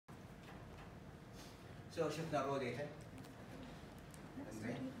So شفنا raw data.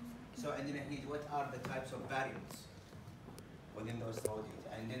 So عندنا هنا what are the types of variables within those raw data.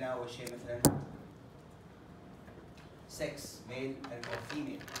 عندنا أول شيء مثلا sex, male or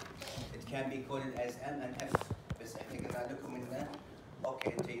female. It can be coded as M and F. بس احنا قلنا لكم إنه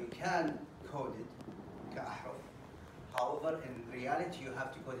okay, so you can code it كأحرف. However, in reality, you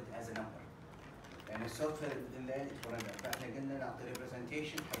have to code it as a number. And the software in there it will render. فاحنا قلنا نعطي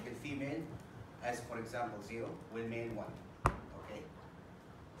representation حق الفيميل as for example 0 والميل 1. Okay.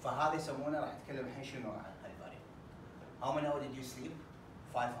 فهذا يسمونه راح نتكلم الحين شنو عن الفاريبل. How many hours did you sleep?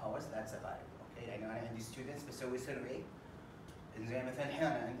 5 hours. That's a variable. Okay. يعني أنا عندي students بسوي survey. إنزين مثلا الحين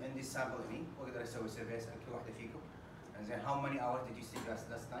أنا عندي sample هني وأقدر أسوي survey أسأل كل واحدة فيكم. إنزين how many hours did you sleep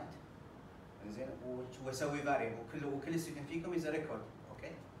last night? إنزين وأسوي variable وكل student فيكم is a record.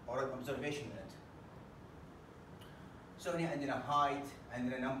 Okay. Or an observation unit. So هنا عندنا height,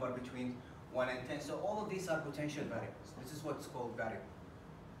 عندنا number between 1 and 10. So all of these are potential variables. This is what's called variable.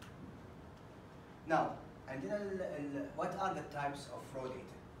 Now, عندنا what are the types of raw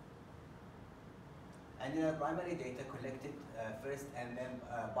data? عندنا primary data collected first and then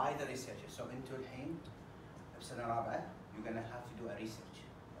by the researcher. So انتوا الحين بسنة رابعة you're gonna have to do a research,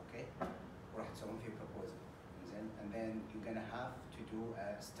 okay? وراح تسوون فيه proposal, and then you're gonna have to do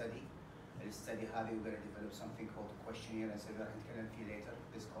a study. الستدي هذه we're going to develop something called a questionnaire and so راح نتكلم فيه later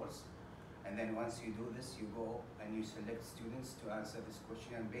this course. And then once you do this, you go and you select students to answer this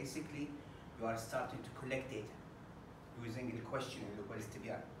questionnaire. And basically, you are starting to collect data using the questionnaire اللي هو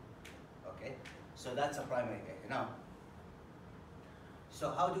الاستبيان. Okay, so that's a primary data. Now,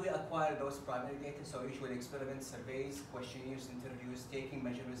 so how do we acquire those primary data? So usually experiments, surveys, questionnaires, interviews, taking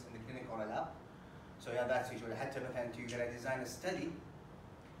measurements in the clinic or a lab. So yeah, that's usually. حتى مثلا you're going to design a study.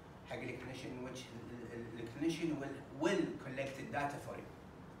 حق clinician in which the clinician will collect the data for you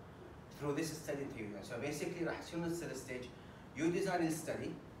through this study theory. So basically راح تصير نص stage you design the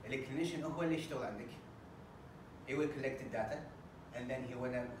study, the clinician هو اللي يشتغل عندك. He will collect the data and then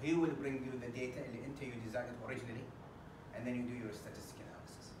he will bring you the data اللي انت you designed it originally and then you do your statistical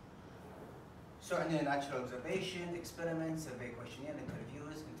analysis. So عندنا natural observation, experiments, survey questionnaire,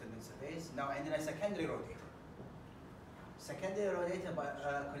 interviews, internet surveys. Now عندنا secondary raw data. Secondary raw data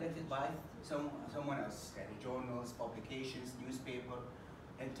collected by someone else, يعني journals, publications, newspaper,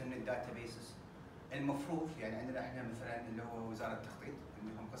 internet databases. المفروض يعني عندنا احنا مثلا اللي هو وزارة التخطيط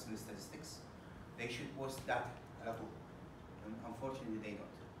عندهم قسم statistics. They should post data على طول. Unfortunately they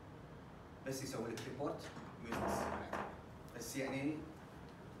don't. بس يسوي لك report useless. بس يعني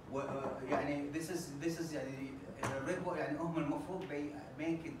يعني this is يعني report يعني هم المفروض they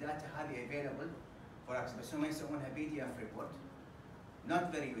make الداتا هذه available. بس هم يسوونها PDF report,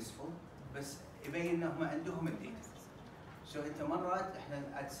 not very useful, بس يبين انهم عندهم الداتا. So انت مرات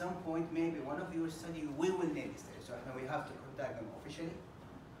احنا at some point maybe one of your study we will need this data. So احنا we have to contact them officially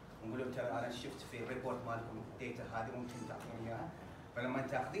ونقول لهم ترى انا شفت في الريبورت مالكم الداتا هذه ممكن تعطوني اياها. فلما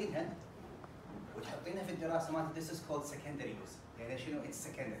تاخذينها وتحطينها في الدراسه مالتك this is called secondary use. يعني شنو it's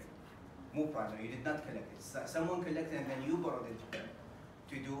secondary مو primary. You did not collect it. Someone collected and then you borrowed it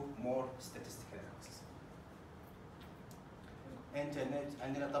to do more statistical analysis. Internet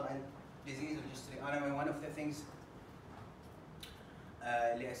عندنا طبعا disease registry. أنا one of the things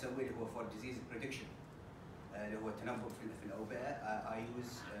اللي أسويه اللي هو for disease prediction اللي هو التنبؤ في الأوبئة. I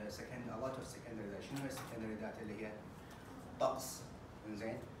use a lot of secondary data. شنو هي secondary data اللي هي الطقس.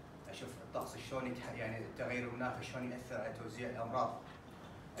 إنزين أشوف الطقس شلون يعني التغير المناخي شلون يأثر على توزيع الأمراض.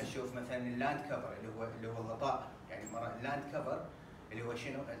 أشوف مثلا اللاند كفر اللي هو الغطاء. يعني مرة اللاند كفر اللي هو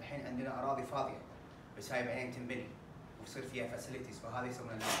شنو الحين عندنا أراضي فاضية بس هاي بعدين تنبني ويصير فيها فاسيلتيز فهذا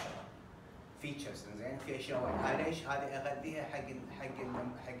يسمونه فيتشرز. زين في اشياء وايد. هاي ليش؟ هذه اغذيها حق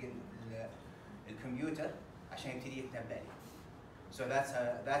الكمبيوتر عشان يبتدي يتنبأ لي. So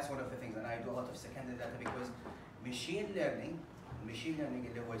that's one of the things and I do a lot of secondary data because machine learning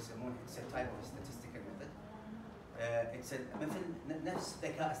اللي هو يسمونه it's a type of statistical method. It's مثل نفس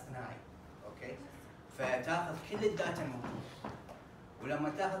ذكاء اصطناعي. اوكي؟ فتاخذ كل الداتا الموجودة ولما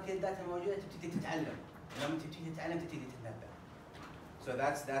تاخذ كل الداتا الموجودة تبتدي تتعلم. لما تبتدي تتعلم تبتدي تتنبأ. So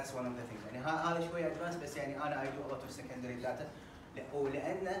that's one of the things. يعني هذا شوية advanced بس يعني أنا I do a lot of secondary data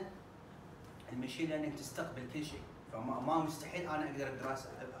ولأن المشين ليرنينج تستقبل كل شيء فما مستحيل أنا أقدر الدراسة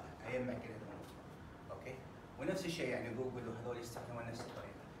أجمع كل هالأمور. أوكي؟ ونفس الشيء يعني جوجل وهذول يستخدمون نفس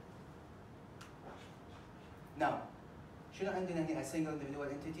الطريقة. Now شنو عندنا هنا a single individual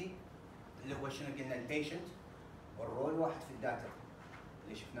entity اللي هو شنو قلنا البيشنت والرول واحد في الداتا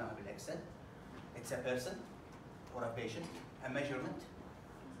اللي شفناها بالإكسل. It's a person or a patient, a measurement,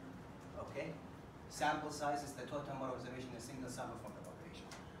 okay? Sample size is the total number of observations in a single sample from the population.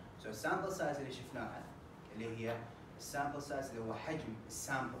 So sample size اللي شفناها اللي هي السامبل سايز اللي هو حجم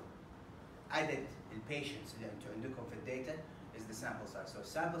السامبل، عدد البيشنتس اللي انتم عندكم في الداتا is the sample size. So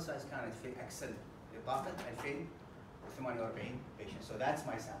sample size كانت في اكسل اللي طافت 2048 patients. So that's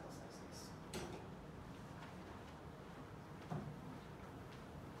my sample size. Yes.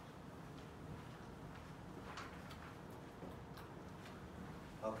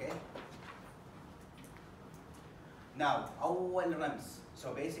 Okay. Now أول رمز.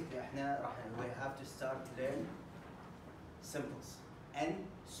 So basically احنا راح we have to start to learn symbols. N,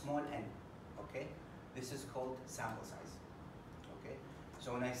 small n. Okay. This is called sample size. Okay.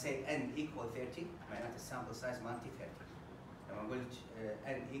 So when I say n equal 30 معناته السامبل سايز مالتي 30. لما قلت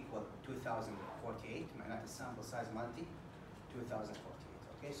n equal 2048 معناته السامبل سايز مالتي 2048.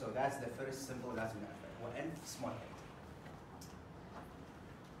 Okay. So that's the first symbol لازم نعرفه. هو n small n.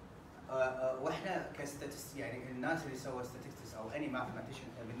 واحنا كستاتست يعني الناس اللي سووا statistics او any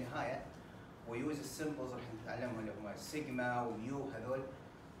mathematician بالنهايه ويوز السيمبلز راح نتعلمهم اللي هم سيجما وميو هذول.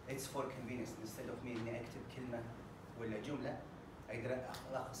 It's for convenience. Instead of me اني اكتب كلمه ولا جمله اقدر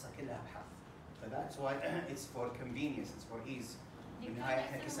الخصها كلها بحرف. So that's why it's for convenience, it's for ease. بالنهايه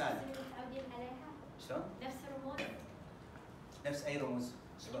احنا كسالة. متعودين عليها؟ شلون؟ نفس الرموز؟ نفس اي رموز؟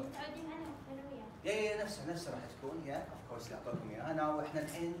 متعودين عليها في الثانوية؟ يا نفسها راح تكون يا اوف كورس اللي اعطوكم اياها. انا واحنا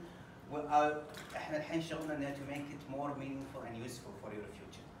الحين احنا الحين شغلنا انها to make it more meaningful and useful for your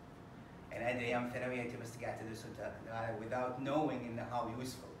future. يعني ادري ايام الثانويه انت بس قاعد تدرس without knowing in how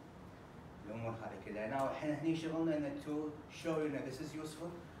useful الامور هذه كلها. انا احنا هني شغلنا ان to show you that this is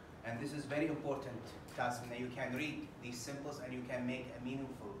useful and this is very important task that you can read these symbols and you can make a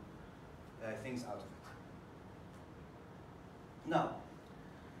meaningful things out of it. Now,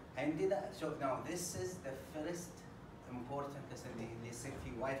 عندنا so now this is the first important lesson اللي يصير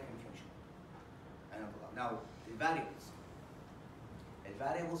فيه wide confusion. Now the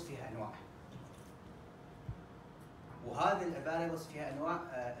variables فيها انواع. وهذه الفاريبلز فيها انواع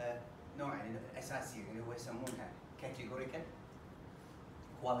نوعين اساسيين اللي هو يسمونها categorical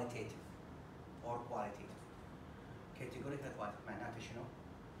qualitative or qualitative. Categorical qualitative معناته شنو؟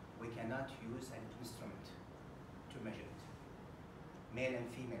 We cannot use an instrument to measure it. Male and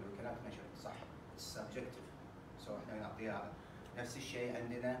female we cannot measure it. صح؟ It's subjective. So احنا نعطيها نفس الشيء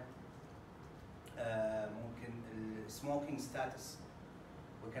عندنا ممكن smoking status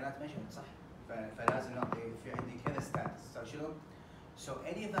we cannot measure it. صح؟ فلازم نعطي في عندي كذا status. So شنو؟ So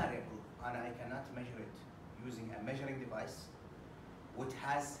any variable I cannot measure it using a measuring device which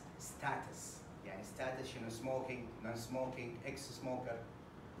has status. يعني status شنو smoking, non-smoking, ex-smoker.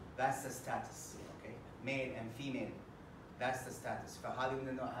 That's the status. Okay. Male and female. That's the status. فهذه من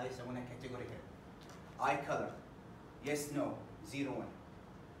النوع هذه يسمونها categorical. Eye color. Yes, no. 0, 1.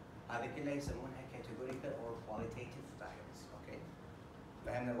 هذه كلها يسمونها categorical or qualitative variables. Okay.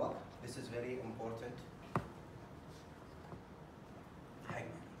 فهمنا الوضع؟ This is very important.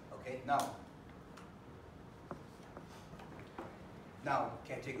 Okay. Now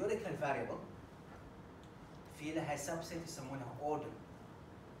categorical variable في لها subset يسمونها ordinal.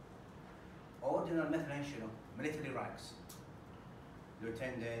 Ordinal مثلا شنو؟ military ranks.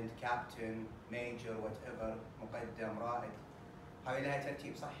 lieutenant, captain, major, whatever, مقدم، رائد. هذه لها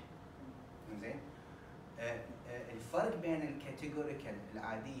ترتيب صح؟ زين؟ الفرق بين الكاتيجوريكال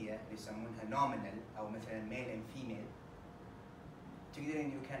العادية اللي يسمونها nominal أو مثلا male and female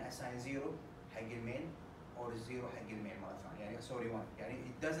تقدرين you can assign 0 حق الميل or 0 حق الميل مرة ثانية يعني sorry 1 يعني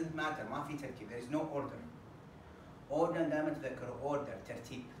it doesn't matter ما في ترتيب there is no order. order دائما تذكروا order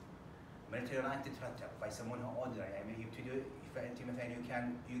ترتيب. military rank تترتب فيسمونها order يعني يبتدوا فأنت مثلا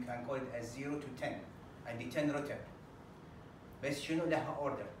you can call it as 0 to 10 عندي 10 رتب بس شنو لها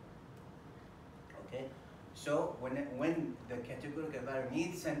order. Okay. So when the categorical variable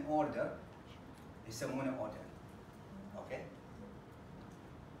needs an order يسمونه order. Okay.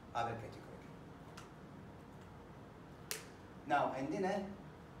 هذا الكاتيجوري. Now عندنا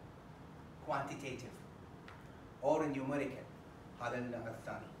quantitative or numerical. هذا النوع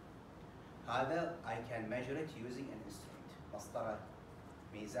الثاني. هذا I can measure it using an instrument. مسطرة،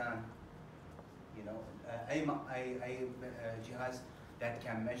 ميزان، you know, أي جهاز that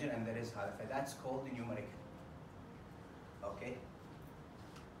can measure and there is هذا. That's called the numerical. Okay.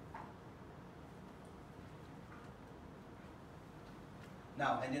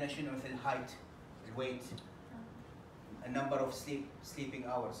 Now عندنا شنو مثل height, weight, a number of sleeping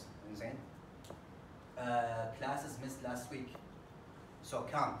hours. زين. Classes missed last week. So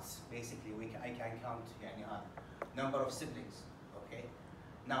counts basically I can count يعني هذا. Number of siblings. Okay.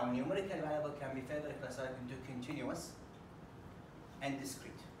 Now numerical variable can be further classified into continuous and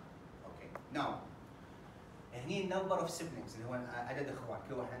discrete. Okay. Now هني النمبر اوف سيبلينجز اللي هو عدد اخوان،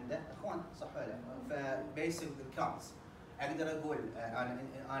 كل واحد عنده اخوان صح ولا لا؟ فبيس الكاونتس اقدر اقول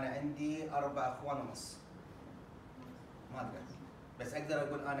انا عندي 4 اخوان ونص. ما اقدر، بس اقدر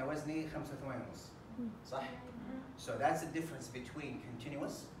اقول انا وزني 85 ونص. صح؟ So that's the difference between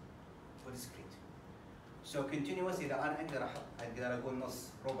continuous و discrete. So continuous اذا انا اقدر اقول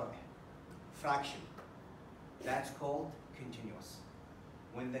نص، ربع، fraction. That's called continuous.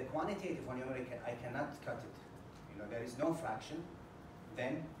 When the quantitative or numerical, I cannot cut it. You know, there is no fraction,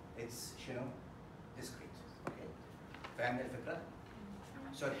 then it's discrete. Okay. فهمنا الفكرة؟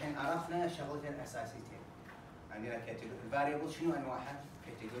 So الحين عرفنا شغلتين الأساسيتين. عندنا variable شنو أنواعها؟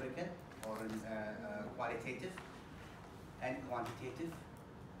 categorical or qualitative and quantitative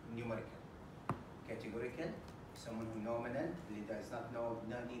numerical. Categorical يسمونه nominal اللي does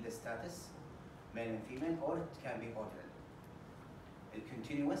not need a status, male and female, or it can be ordinal.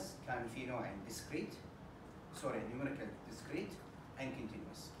 الكونتينوس كان في نوعين discrete numerical discrete and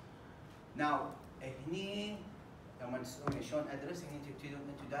continuous. Now هني لما تسألوني شلون أدرس، هني تبتدون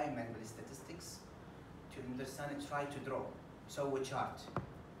أنتم دائما بالstatistics to understand try to draw، سووا chart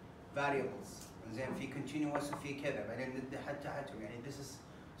variables زين في continuous وفي كذا، بعدين ندي حتى تحتهم يعني this is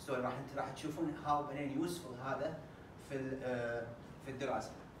so راح تشوفون how بعدين useful هذا في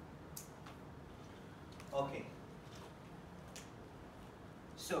الدراسة. Okay.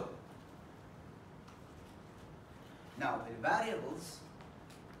 So now the variables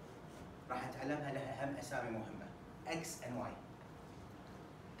راح نتعلمها لها هم اسامي مهمه x and y.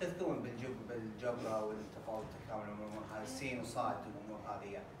 تذكرون بالجبر والتفاضل والتكامل والامور هذه سين وصاد والامور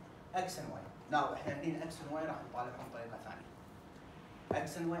هذه x and y. now احنا الحين x and y راح نطالعهم بطريقه ثانيه.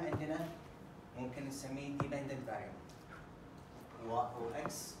 x and y عندنا ممكن نسميه dependent variable و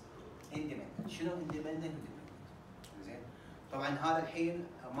x independent. شنو independent و زين؟ طبعا هذا الحين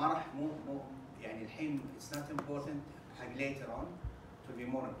ما راح مو يعني الحين it's not important حق later on to be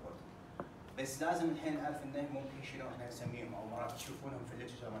more important. بس لازم الحين نعرف انه ممكن شنو احنا نسميهم او مرات تشوفونهم في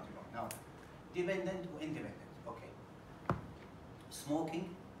الليتشر ما تقرون. ناو dependent و independent. اوكي. smoking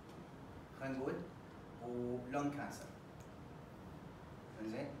خلينا نقول و lung cancer.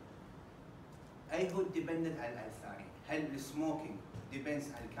 زين؟ اي هو dependent على الثاني؟ هل السموكينج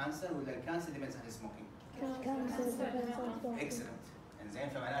depends على الكانسر ولا الكانسر depends على السموكينج؟ اكسلنت. انزين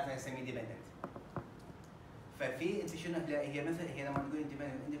فمعناته نسميه ديبندنت. ففي انت شنو هي مثل هي لما نقول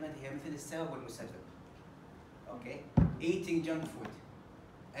اندبندنت هي مثل السبب والمسبب. اوكي؟ eating junk food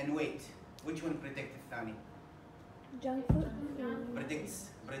and weight which one predict الثاني؟ junk food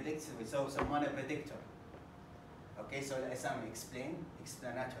predicts سمونه predictor. اوكي سو الاسامي explain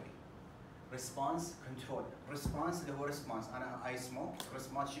explanatory response control. response اللي هو response انا I smoke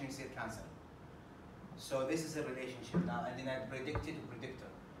response شنو يصير كانسر. So this is a relationship. Now عندنا predicted و predictor.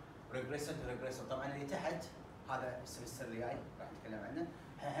 regressor و regressor. طبعا اللي تحت هذا السمستر اللي جاي راح نتكلم عنه.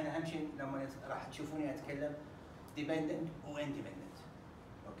 احنا اهم شيء لما راح تشوفوني اتكلم dependent و independent.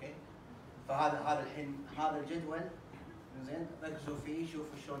 اوكي؟ فهذا الحين هذا الجدول زين ركزوا فيه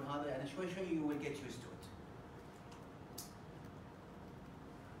شوفوا شلون هذا يعني شوي you will get used to it.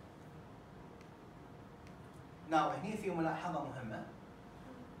 Now هني في ملاحظة مهمة.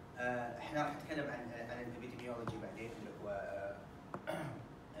 احنا راح نتكلم عن الابيديميولوجي بعدين اللي هو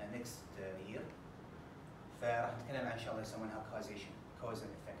next year. فراح نتكلم عن شغله يسمونها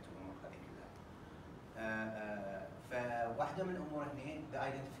causal effect والامور هذه كلها. فواحده من الامور هنا the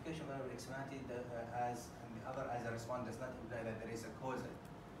identification of the externality as and the other as a response does not imply that there is a causal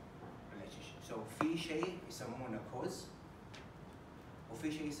relationship. So في شيء يسمونه cause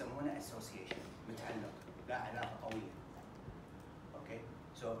وفي شيء يسمونه association متعلق لا علاقه قويه. اوكي؟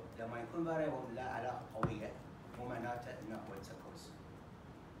 So لما يكون variable لا علاقه قويه مو معناته انه هو it's a cause.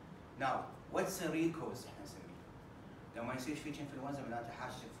 Now what's a real cause احنا نسميه؟ لما يصير فيك انفلونزا معناته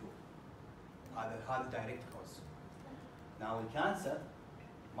حاشة فلو. هذا دايركت كوز. Now الكانسر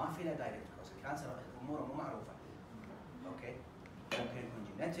ما في له دايركت كوز، الكانسر اموره مو معروفه. اوكي؟ ممكن يكون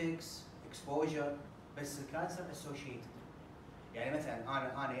جينيتكس، اكسبوجر، بس الكانسر اسوشيتد. يعني مثلا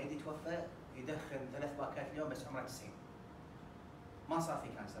انا يدي توفى يدخن 3 باكات اليوم بس عمره 90. ما صار في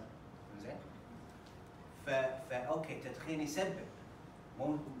كانسر. زين؟ اوكي التدخين يسبب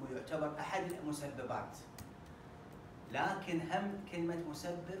مو يعتبر احد المسببات. لكن هم كلمة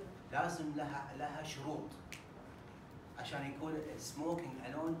مسبب لازم لها شروط عشان يكون smoking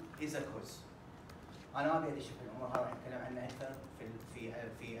alone is a cause. أنا ما أبي أدش في الأمور هذه راح نتكلم عنها أكثر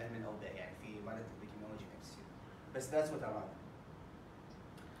في علم الأوبئة يعني في مادة الابيديميولوجي next year. بس that's what I want.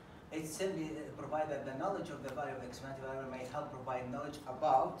 It simply provides that the knowledge of the value of the experimental variable may help provide knowledge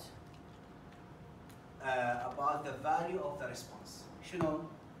about the value of the response. شنو؟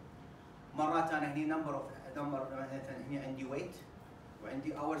 مرات أنا هني number of نمبر مثلا هنا عندي weight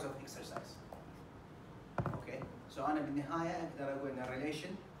وعندي hours of exercise. اوكي سو انا بالنهايه اقدر اقول ان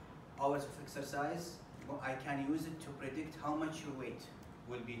relation hours of exercise I can use it to predict how much your weight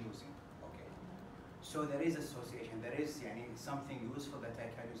will be losing. Okay, so there is association, there is يعني something useful that I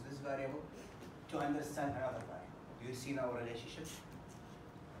can use this variable to understand another variable. Do you see now relationship?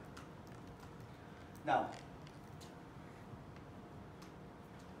 Now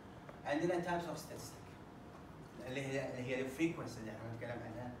عندنا types of statistic اللي هي الفريكونسي اللي احنا بنتكلم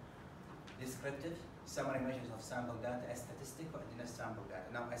عنها. descriptive, summary measures of sample data, a statistic وعندنا sample data.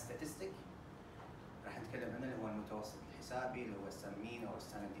 Now a statistic راح نتكلم عنه اللي هو المتوسط الحسابي اللي هو السمين او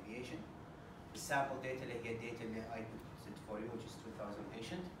standard deviation. السامبل data اللي هي الداتا اللي I put for you which is 2000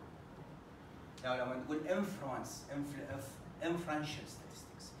 patient. Now لما نقول inferential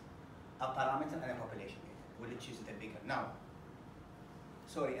statistics a parameter and a population data which is the bigger. Now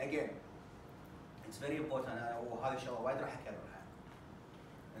sorry again it's very important وهذه الشغله وايد راح اكررها.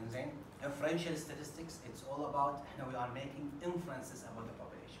 انزين inferential statistics it's all about احنا we are making inferences about the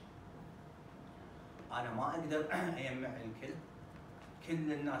population. انا ما اقدر اجمع الكل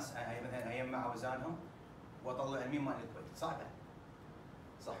كل الناس مثلا اجمع اوزانهم واطلع مين مال الكويت صعبه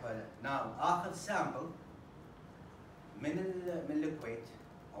صح ولا لا؟ ناو اخذ سامبل من الكويت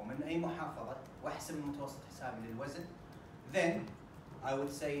او من اي محافظه واحسب المتوسط حسابي للوزن then I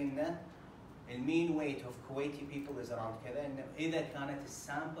would say ان the mean weight of Kuwaiti people is around كذا إن إذا كانت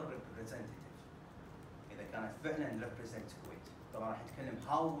السامبل representative إذا كانت فعلا represent Kuwait. طبعا راح نتكلم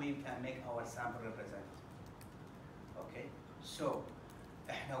how we can make our sample representative. Okay, so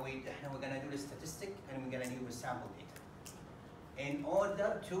احنا we're gonna do the statistic and we're gonna use sample data in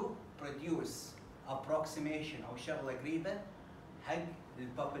order to produce approximation أو شغلة قريبة حق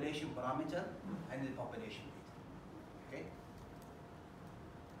population parameter and population data. Okay.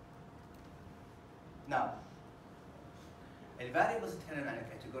 Now, الفاريبلز تكلمنا عن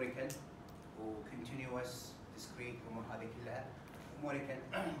categorical و continuous discrete الامور هذه كلها numerical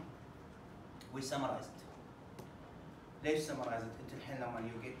we summarize it. ليش summarize it؟ انت الحين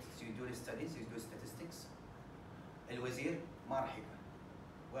لما you do the studies you do statistics الوزير ما راح يقرا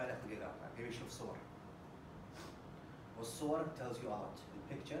ولا ياخذ يقرا يبي يشوف صور والصور tells you a lot.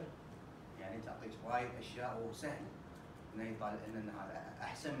 البيكتشر يعني تعطيك وايد اشياء وسهل انه يطالع ان هذا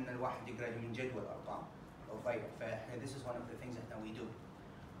احسن من الواحد يقرا من جدول ارقام او فايده. فاحنا this is one of the things that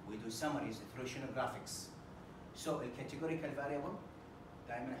we do summaries through graphics. So الcategorical variable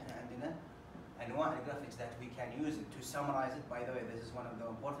دائما احنا عندنا انواع الجرافيكس that we can use it to summarize it. By the way, this is one of the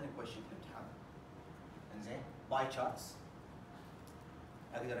important questions في الامتحان. انزين باي charts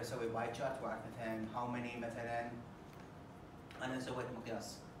اقدر اسوي باي chart واعرف مثلا how many مثلا انا سويت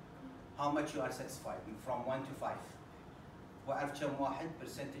مقياس how much you are satisfied from 1 to 5 واعرف كم واحد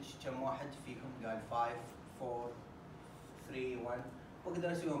percentage كم واحد فيكم قال 5 4 3 1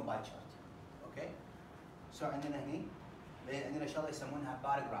 واقدر اسويهم باي chart. اوكي سو عندنا هني عندنا شغله يسمونها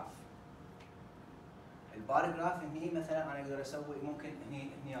بار جراف. البار جراف هني مثلا انا اقدر اسوي ممكن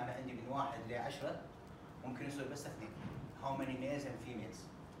هني انا عندي من 1 ل 10 ممكن يصير بس 2 how many males and females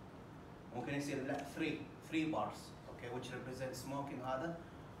ممكن يصير لا 3 bars اوكي which represent smoking هذا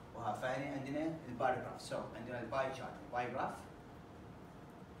وها. فهني عندنا البار جراف. سو عندنا الباي شارت الباي جراف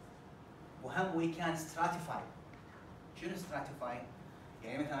وهم we can stratify. شنو stratify؟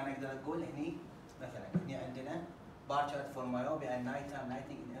 يعني مثلا انا اقدر اقول هني مثلا هني عندنا بار شارت for myopia and nighttime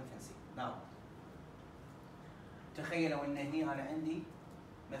lighting in infancy. Now تخيلوا ان هني انا عندي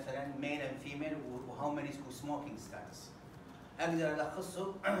مثلا male and female و how many smoking status اقدر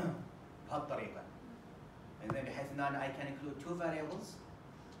الخصهم بهالطريقه إذا بحيث ان انا I can include two variables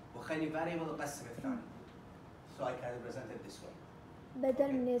وخلي variable اقسم الثاني. So I can represent it this way.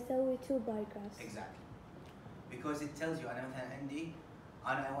 بدل من يسوي two bar graphs. Exactly. Because it tells you أنا مثلا عندي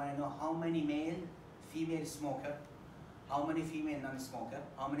أنا I want to know how many male female smoker, how many female non-smoker,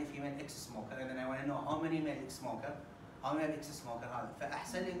 how many female ex-smoker, and then I want to know how many male ex-smoker, how many ex-smoker هذا.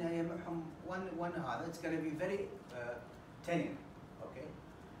 فأحسن لي إن أجمعهم one هذا. It's going to be very telling. Okay.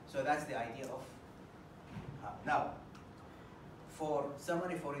 So that's the idea of now. For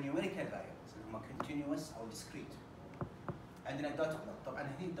summary for numerical variables اللي هم continuous أو discrete عندنا dot plot. طبعا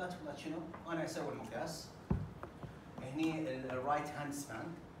هني dot plot شنو؟ أنا أسوي المقياس هني الرايت هاند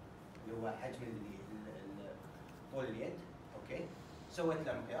سبان اللي هو حجم طول اليد. أوكي سويت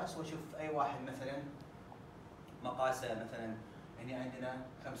له مقياس وأشوف أي واحد مثلا مقاسه مثلا هني عندنا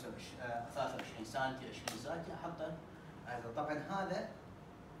 23 سم 20 سم أحطه. طبعا هذا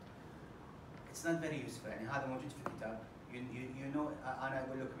it's not very useful يعني هذا موجود في الكتاب. You know أنا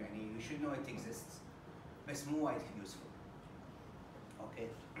أقول لكم يعني you should know it exists بس مو وايد useful. أوكي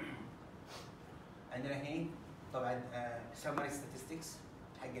عندنا هنا طبعا summary statistics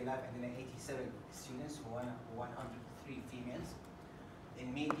حق اللاب عندنا 87 students و 103 females.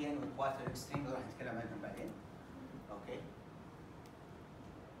 الميديان والكوارتر اكستريم راح نتكلم عنهم بعدين. اوكي.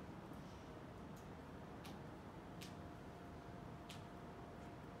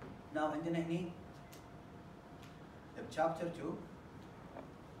 Now عندنا هنا chapter 2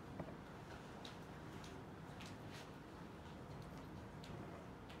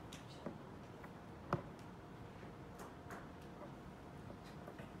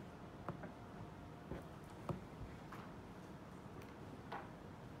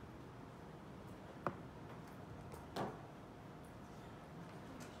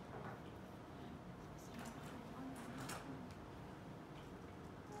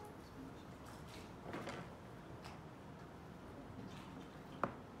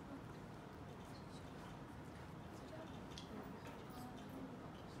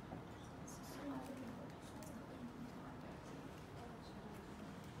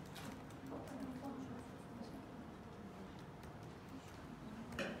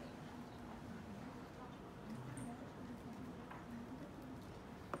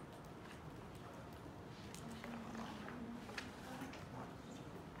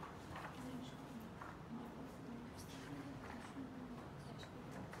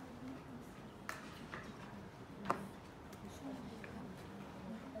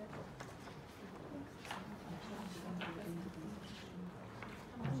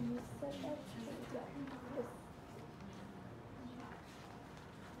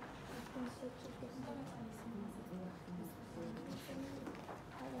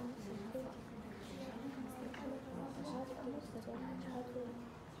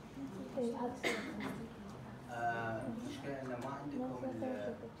 المشكلة إنه ما عندكم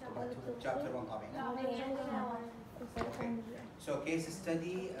chapter 1 طابعين. Okay. So case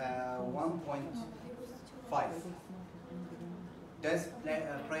study 1.5. Does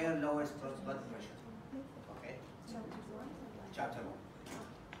prayer lowers blood pressure? Okay. Chapter 1.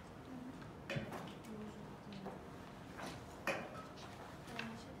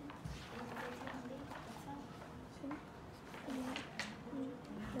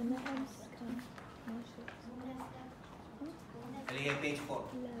 اللي هي page 4.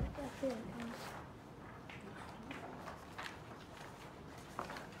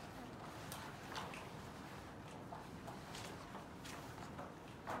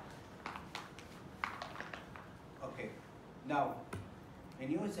 Okay. Now,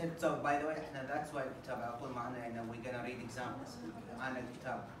 when you said so, by the way, that's why الكتاب على طول معنا إنه we're gonna read examples. أنا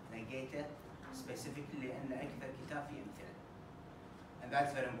الكتاب نقيته specifically لأن أكثر كتاب فيه أمثلة. And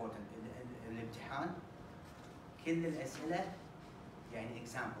that's very important. الامتحان كل الأسئلة يعني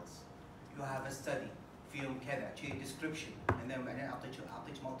examples. You have a study فيهم كذا شيء description and then بعدين أعطيك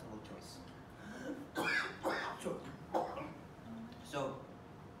multiple choice.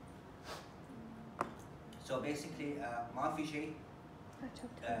 So basically ما في شيء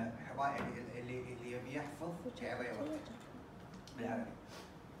اللي يبي يحفظ يضيع وقت بالعربي.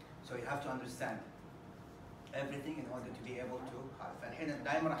 So you have to understand everything in order to be able to فالحين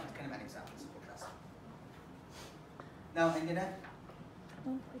دائما راح نتكلم عن examples في الكلاس. Now عندنا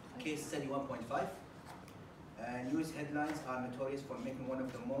case study 1.5. News headlines are notorious for making one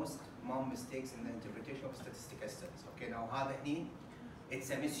of the most common mistakes in the interpretation of statistical studies. Okay, now هذا هني it's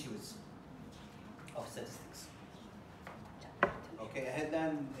a misuse of statistics. Okay, a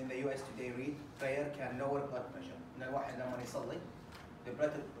headline in the US today read prayer can lower blood pressure. إن الواحد لما يصلي the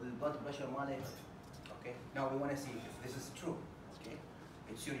blood pressure ماله. Okay, now we want to see if this is true. Okay,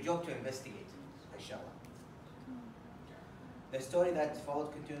 it's your job to investigate. Inshallah. The story that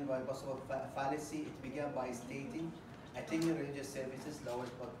followed continued by possible fallacy. It began by stating attending religious services lowers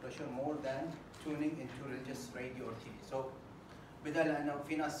blood pressure more than tuning into religious radio or TV. So بدل لأنه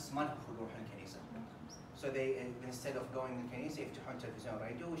في ناس ما يروحون الكنيسة. So they instead of going للكنيسة يفتحون تلفزيون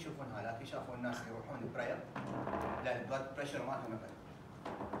راديو ويشوفونها لكن شافوا الناس يروحون البراير لا البلد بريشر مالهم أبدا.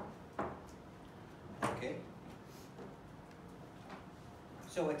 Okay.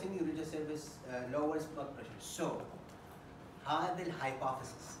 So attending religious service lowers blood pressure. So هذا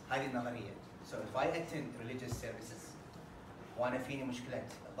الهايبوثيسيس هذه النظرية. So if I attend religious services وأنا فيني مشكلة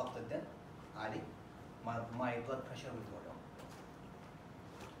ضغط الدم عالي my blood pressure will go down.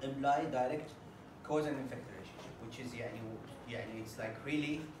 Imply direct cause and effect relationship which is يعني it's like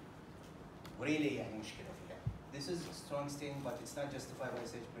really يعني مشكلة فيها. This is a strong statement but it's not justified by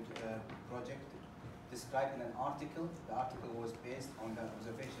research project described in an article. The article was based on the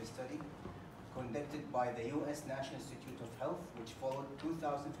observational study conducted by the US National Institute of Health, which followed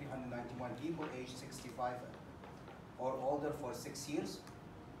 2,391 people aged 65 or older for 6 years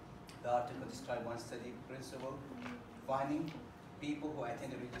The article described one study principle, finding people who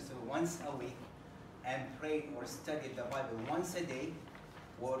attend religious service once a week and prayed or studied the Bible once a day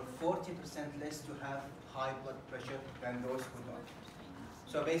were 40% less to have high blood pressure than those who don't.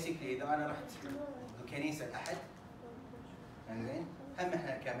 So basically إذا أنا رحت الكنيسة الأحد إنزين هم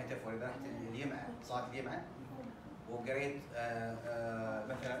إحنا كميتافور إذا رحت الجمعة صلاة الجمعة وقريت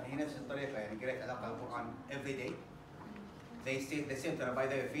مثلا هي نفس الطريقة يعني قريت علاقة القرآن every day. They say the same ترى by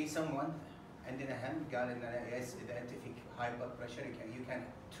the way في someone عندنا هم قال إن yes إذا أنت فيك high blood pressure you can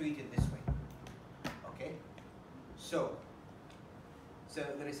treat it this way. Okay, so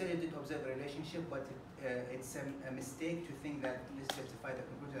the researcher did observe a relationship, but it's a mistake to think that this justifies the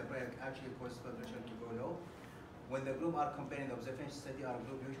conclusion that prayer actually causes blood pressure to go low. When the group are comparing the observation study, our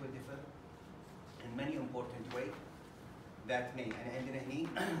group usually differ in many important ways that may, and عندنا هني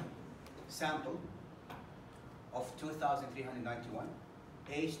sample of 2,391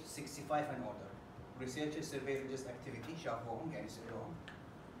 aged 65 and older. Researchers surveyed religious activity شافوهم يعني سألوهم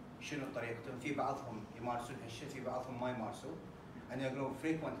شنو طريقتهم في بعضهم يمارسون هالشيء في بعضهم ما يمارسوا. And a group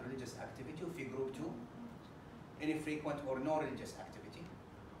frequent religious activity وفي group 2 infrequent or no religious activity.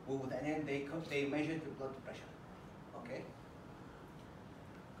 And then they measured the blood pressure. Okay.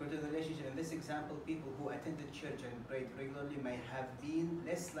 According to the relationship in this example, people who attended church and prayed regularly may have been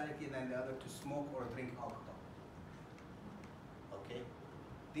less likely than the other to smoke or drink alcohol. Okay.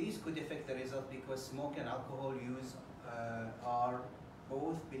 These could affect the result because smoke and alcohol use are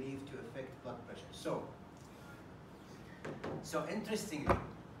both believed to affect blood pressure. So interestingly,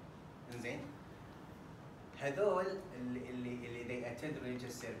 إنزين هذول اللي they attend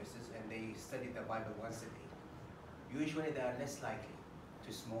religious services and they study the Bible once a day, usually they are less likely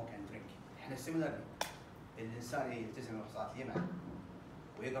to smoke and drink. إحنا similarly الإنسان يلتزم بصلاة الجمعة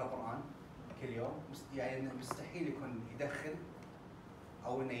ويقرأ قرآن كل يوم يعني مستحيل يكون يدخن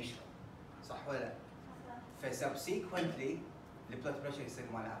أو إنه يشرب، صح ولا لا؟ فsubsequently البلد بريشر يصير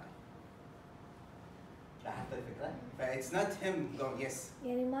ما له علاقة. لاحظت الفكرة؟ فإتس نوت هيم going yes.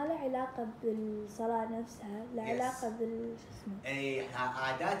 يعني ما له علاقة بالصلاة نفسها، له علاقة بال شو اسمه؟ إيه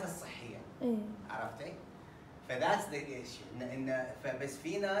عاداته الصحية. إيه. عرفتي؟ فذاتس ذا ايشيو إن فبس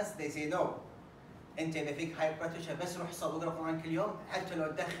في ناس they say no. أنت إذا فيك هاي بريشر بس روح صلي واقرأ قرآن كل يوم حتى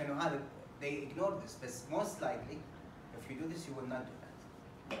لو تدخن وهذا they ignore this. بس most likely if you do this you will not do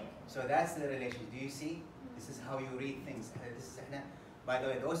that. So that's the relation. Do you see? This is how you read things. This is إحنا. By the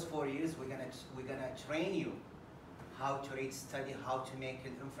way, those 4 years we're gonna train you how to read, study, how to make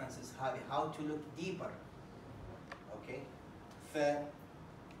inferences, how to look deeper. Okay?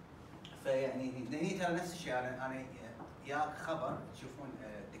 فيعني هني ترى نفس الشيء أنا ياك خبر تشوفون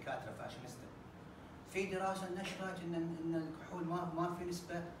دكاترة فاشينيستا في دراسة نشرت إن الكحول ما في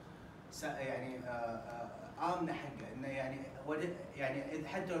نسبة يعني آمنة حقه إنه يعني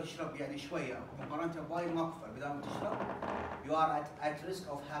حتى لو تشرب يعني شوية مقارنة بوايد ما كفر بدل ما تشرب you are at risk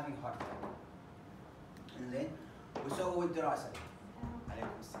of having heart attack. إنزين وسووا الدراسة.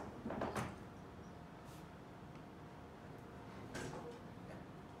 عليكم السلام.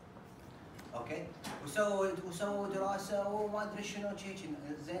 اوكي وسووا دراسة وما ادري شنو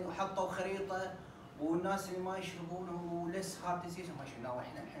زين وحطوا خريطة والناس اللي ما يشربون ولس هارت ديزيز وما شنو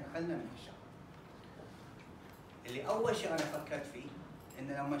احنا الحين خلنا من هالشغله. اللي اول شيء انا فكرت فيه ان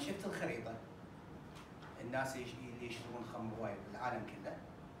لما شفت الخريطه الناس اللي يشربون خمر وايد بالعالم كله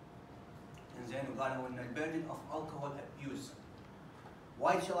انزين وقالوا ان البيردن اوف الكحول ابيوز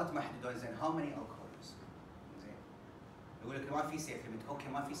وايد شغلات ما حددوا زين هاو ماني الكحول يوز زين يقول لك ما في سيف ليميت اوكي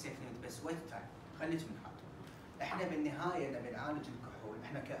ما في سيف ليميت بس ويت تايم خليك من حالته. احنا بالنهايه نبي نعالج الكحول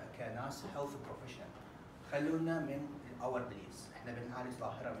احنا كناس هيلث بروفيشنال خلونا من اور بليز احنا بنعالج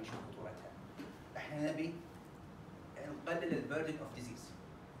ظاهره بنشوف خطورتها. احنا نبي نقلل البيردن اوف ديزيز.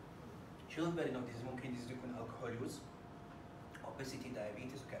 شنو البيردن اوف ديزيز؟ ممكن ديزيز يكون الكحول يوز اوبيسيتي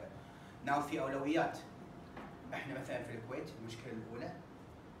دايابيتس وكذا. ناو في اولويات. احنا مثلا في الكويت المشكله الاولى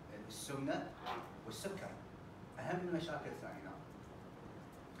السمنه والسكر اهم من المشاكل الثانيه. نعم.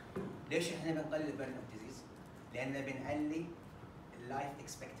 ليش احنا بنقلل البيردن اوف ديزيز؟ لان بنعلي اللايف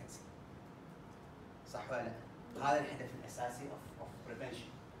اكسبكتنسي. صح ولا لا؟ هذا الهدف الاساسي اوف بريفنشن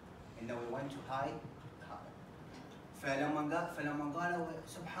انه وي ونت تو هاي فلما قالوا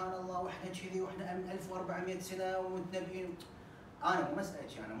سبحان الله واحنا كذي واحنا من 1400 سنه ومتنبئين انا مو مساله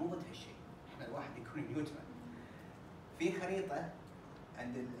شيء انا مو ضد هالشيء احنا الواحد يكون نيوترال. في خريطه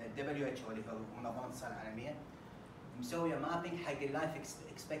عند الدبليو اتش او اللي هو منظمه الصحه العالميه مسويه مابينج حق اللايف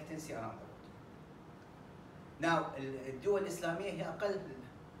اكسبكتنسي اراوند ذا وورلد. ناو الدول الاسلاميه هي اقل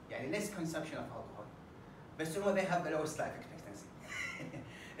يعني less consumption of alcohol بس هم they have the lowest life expectancy.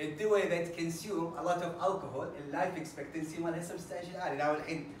 الدول that consume a lot of alcohol اللايف expectancy مالها substantial عالي. ناو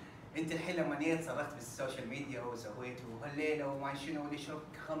الحين انت الحين لما جيت صرخت بالسوشيال ميديا وسويت وهالليله وما شنو واللي يشرب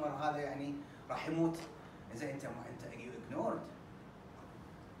خمر هذا يعني راح يموت. زين انت اجنورد.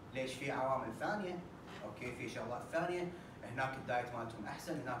 ليش؟ في عوامل ثانيه، اوكي، في شغلات ثانيه، هناك الدايت مالتهم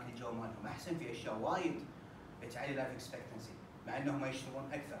احسن، هناك الجو مالتهم احسن، في اشياء وايد تعلي لايف اكسبكتنسي مع انهم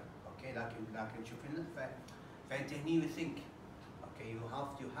يشتغلون اكثر، اوكي، لكن شوف فانت هني يو ثينك، اوكي،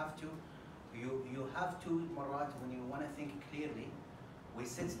 you have to مرات when you want to think clearly we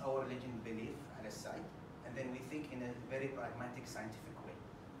set our religion belief على السايد and then we think in a very pragmatic scientific way.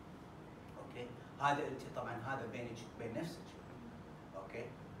 اوكي، هذا انت طبعا هذا بين نفسك، اوكي،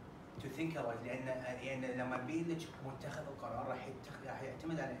 to think about لان لما بيجي لك متخذ القرار راح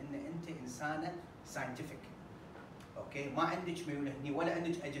يعتمد على ان انت انسانه scientific. اوكي، ما عندك ميول هني ولا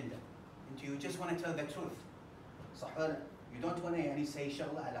عندك اجنده، انت you just want to tell the truth، صح ولا لا؟ you don't want to يعني say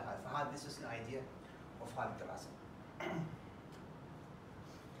شغله على هذا، فهذا this is the idea of هذه الدراسه.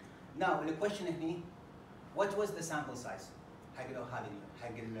 Now the question هني what was the sample size حق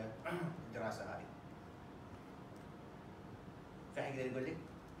حق الدراسه هذه؟ في حد يقدر يقول لي؟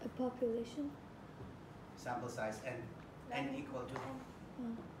 The population. Sample size n equal to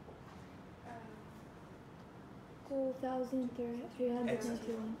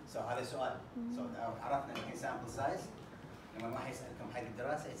 2,391. So هذا سؤال. So عرفنا الحين sample size لما راح يسألكم حق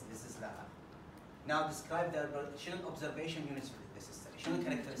الدراسة this is لها. Now describe the شنو observation units في this study؟ شنو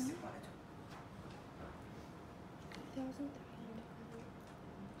characteristic مالتهم؟ 2,300.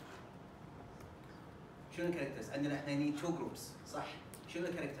 شنو characteristics؟ عندنا احنا هني two groups صح؟ شنو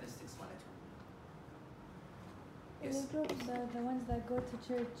characteristics مالتهم؟ Yes. The groups are the ones that go to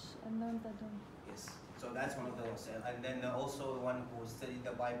church and the ones that don't. Yes. So that's one of those, and then also the one who studied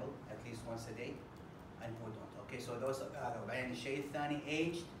the Bible at least once a day, and who don't. Okay, so those are. بعدين الشيء الثاني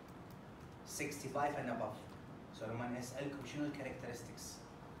aged 65 and above. So لما نسألكم شنو ال characteristics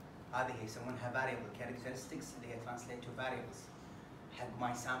هذه هي يسمونها variable characteristics اللي هي translate to variables حق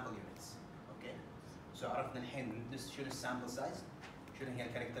my sample units. Okay. So عرفنا الحين شنو ال sample size، شنو هي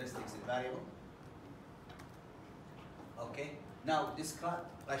ال characteristics ال variable. Okay. Now describe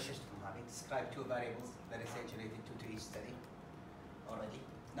describe two variables the research related to each study already.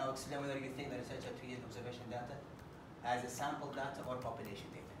 Now explain whether you think the researcher treated observation data as a sample data or population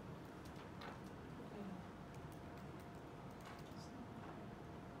data.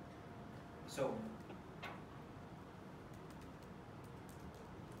 So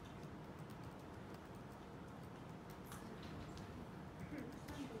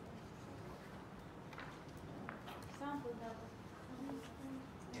Sample data.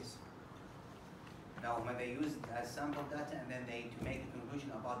 yes. Now when they use it as sample data and then they to make the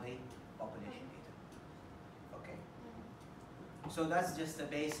conclusion about the population data. Okay. So that's just a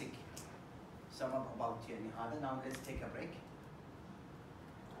basic sum up about يعني هذا. Now let's take a break.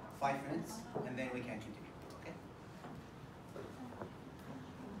 5 minutes and then we can continue.